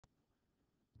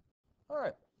All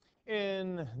right.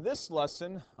 In this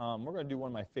lesson, we're going to do one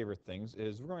of my favorite things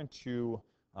is we're going to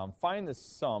find the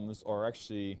sums, or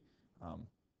actually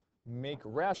make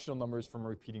rational numbers from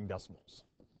repeating decimals.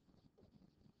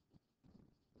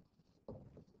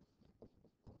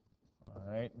 All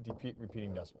right,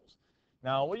 repeating decimals.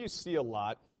 Now, what you see a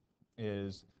lot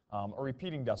is a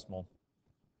repeating decimal.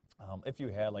 If you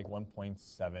had like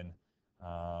 1.7,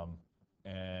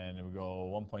 and it would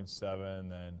go 1.7,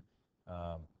 then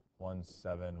 1,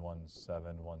 7, 1,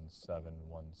 7, 1, 7,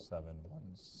 1, 7, 1,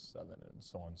 7, and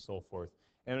so on and so forth.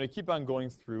 And we keep on going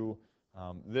through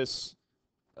this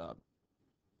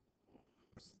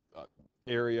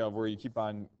area where you keep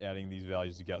on adding these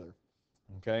values together.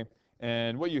 Okay?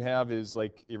 And what you have is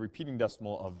like a repeating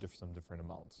decimal of some different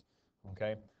amounts.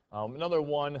 Okay? Another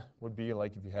one would be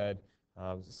like if you had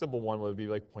a simple one would be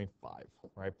like 0.5,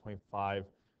 right? 0.5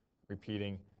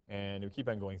 repeating, and you keep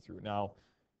on going through. Now,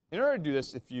 in order to do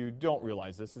this, if you don't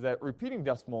realize this, is that repeating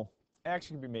decimal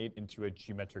actually can be made into a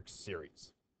geometric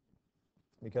series.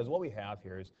 Because what we have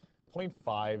here is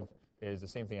 0.5 is the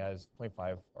same thing as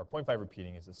 0.5, or 0.5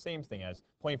 repeating is the same thing as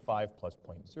 0.5 plus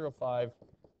 0.05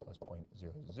 plus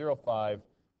 0.005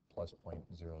 plus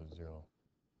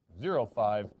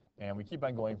 0.0005, and we keep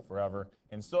on going forever.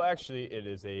 And so actually it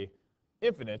is a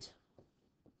infinite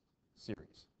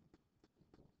series.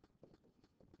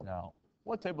 Now,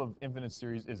 what type of infinite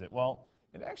series is it? Well,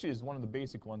 it actually is one of the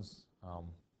basic ones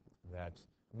that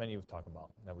many have talked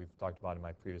about, that we've talked about in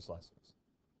my previous lessons.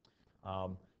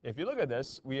 If you look at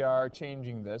this, we are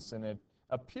changing this, and it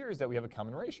appears that we have a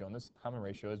common ratio. And this common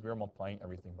ratio is we're multiplying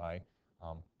everything by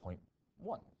 0.1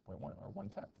 or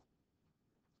 1/10.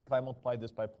 If I multiply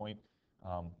this by 0.1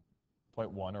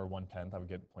 or 1/10, I would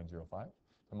get 0.05.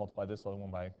 If I multiply this other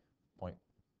one by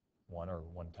 0.1 or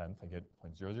 1/10, I get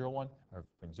 0.001 or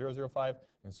 0.005,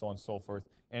 and so on and so forth.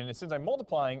 And since I'm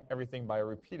multiplying everything by a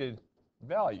repeated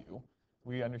value,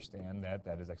 we understand that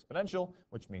that is exponential,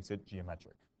 which makes it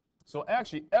geometric. So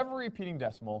actually, every repeating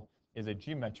decimal is a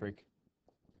geometric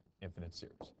infinite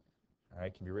series. All right,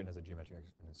 it can be written as a geometric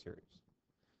infinite series.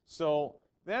 So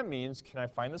that means, can I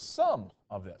find the sum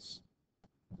of this?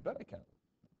 I bet I can.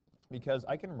 Because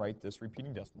I can write this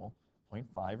repeating decimal,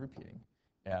 0.5 repeating,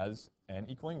 as n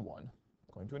equaling 1,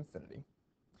 going to infinity.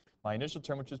 My initial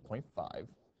term, which is 0.5,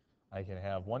 I can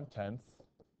have 1/10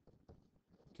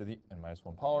 to the n minus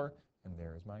 1 power, and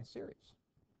there is my series.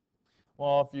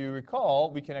 Well, if you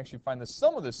recall, we can actually find the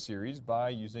sum of this series by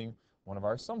using one of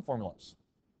our sum formulas.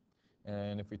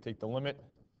 And if we take the limit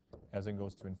as it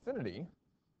goes to infinity,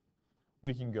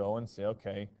 we can go and say,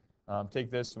 okay, take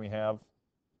this, and we have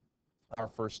our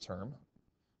first term,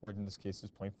 which in this case is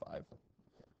 0.5.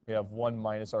 We have 1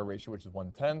 minus our ratio, which is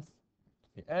 1/10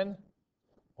 to the n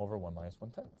over 1 minus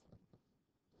 1/10.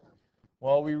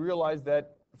 Well, we realize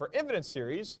that for infinite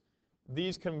series,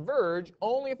 these converge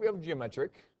only if we have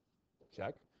geometric,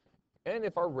 check, and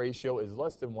if our ratio is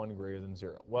less than 1 greater than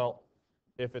 0. Well,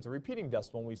 if it's a repeating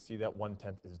decimal, we see that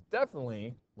 1/10 is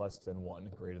definitely less than 1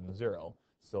 greater than 0,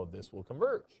 so this will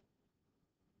converge.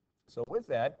 So with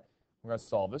that, we're going to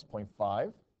solve this,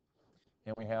 0.5,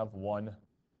 and we have 1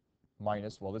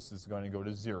 minus, well, this is going to go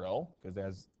to 0, because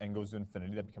as n goes to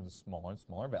infinity, that becomes a smaller and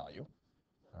smaller value.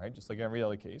 All right, just like in every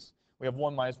other case. We have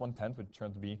 1 minus 1/10, which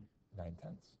turns to be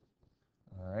 9/10.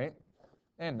 All right,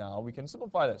 and now we can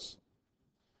simplify this.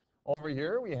 Over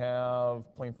here, we have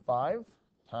 0.5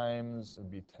 times, it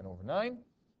would be 10 over 9,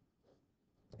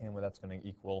 and that's going to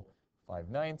equal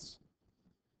 5/9.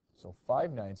 So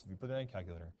 5/9, if you put that in a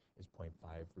calculator, is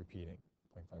 0.5 repeating.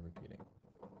 0.5 repeating.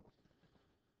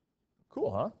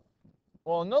 Cool, huh?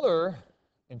 Well, another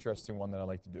interesting one that I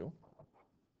like to do,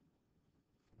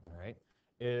 all right,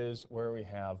 is where we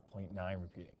have 0.9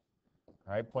 repeating.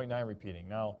 All right, 0.9 repeating.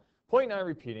 Now, 0.9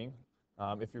 repeating,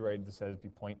 if you write this as be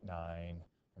 0.9,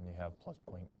 and you have plus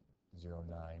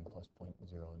 0.09, plus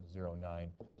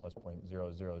 0.009, plus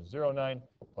 0.0009,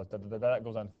 plus that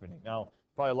goes on to infinity. Now,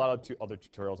 probably a lot of other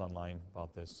tutorials online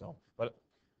about this, so, but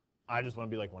I just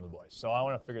want to be like one of the boys. So I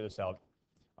want to figure this out.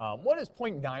 What is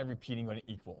 0.9 repeating going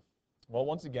to equal? Well,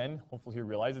 once again, hopefully you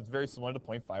realize it's very similar to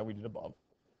 0.5 we did above.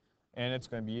 And it's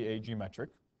going to be a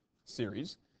geometric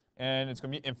series. And it's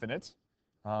going to be infinite.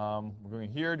 We're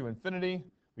going here to infinity.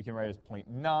 We can write it as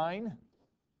 0.9.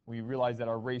 We realize that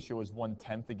our ratio is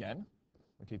 1/10 again.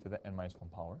 We take to the n minus 1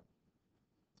 power.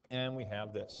 And we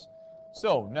have this.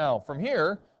 So now from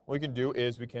here, what we can do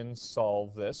is we can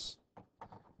solve this.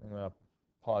 I'm going to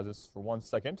pause this for 1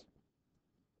 second.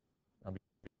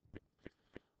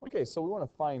 Okay, so we want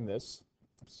to find this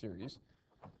series.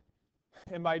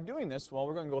 And by doing this, well,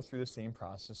 we're going to go through the same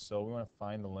process. So we want to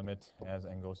find the limit as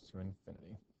n goes to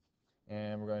infinity.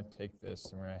 and we're going to take this,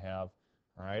 and we're going to have,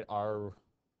 all right, our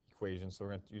equation. So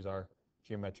we're going to use our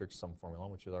geometric sum formula,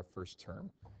 which is our first term.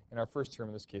 And our first term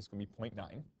in this case is going to be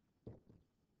 0.9.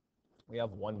 We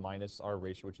have 1 minus our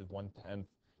ratio, which is 1/10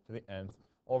 to the nth,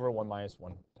 over 1 minus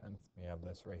 1/10. We have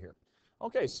this right here.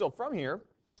 Okay, so from here,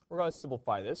 we're going to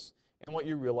simplify this. And what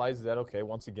you realize is that, okay,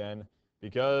 once again,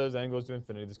 because n goes to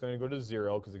infinity, this is going to go to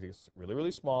 0 because it gets really,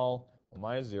 really small. 1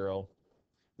 minus 0.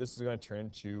 This is going to turn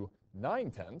into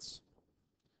 9/10,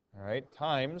 all right,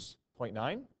 times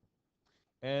 0.9.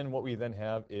 And what we then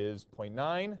have is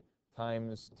 0.9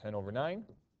 times 10 over 9.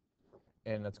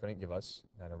 And that's going to give us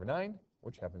 9 over 9,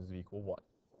 which happens to equal 1.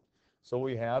 So what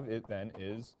we have it then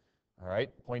is, all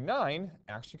right, 0.9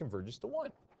 actually converges to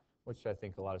 1, which I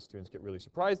think a lot of students get really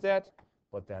surprised at,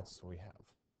 but that's what we have.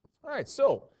 All right,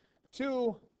 so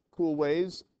 2 cool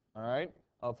ways, all right,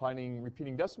 of finding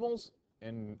repeating decimals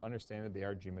and understanding that they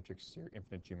are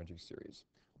infinite geometric series.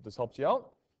 Hope this helps you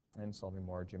out in solving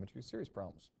more geometric series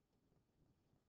problems.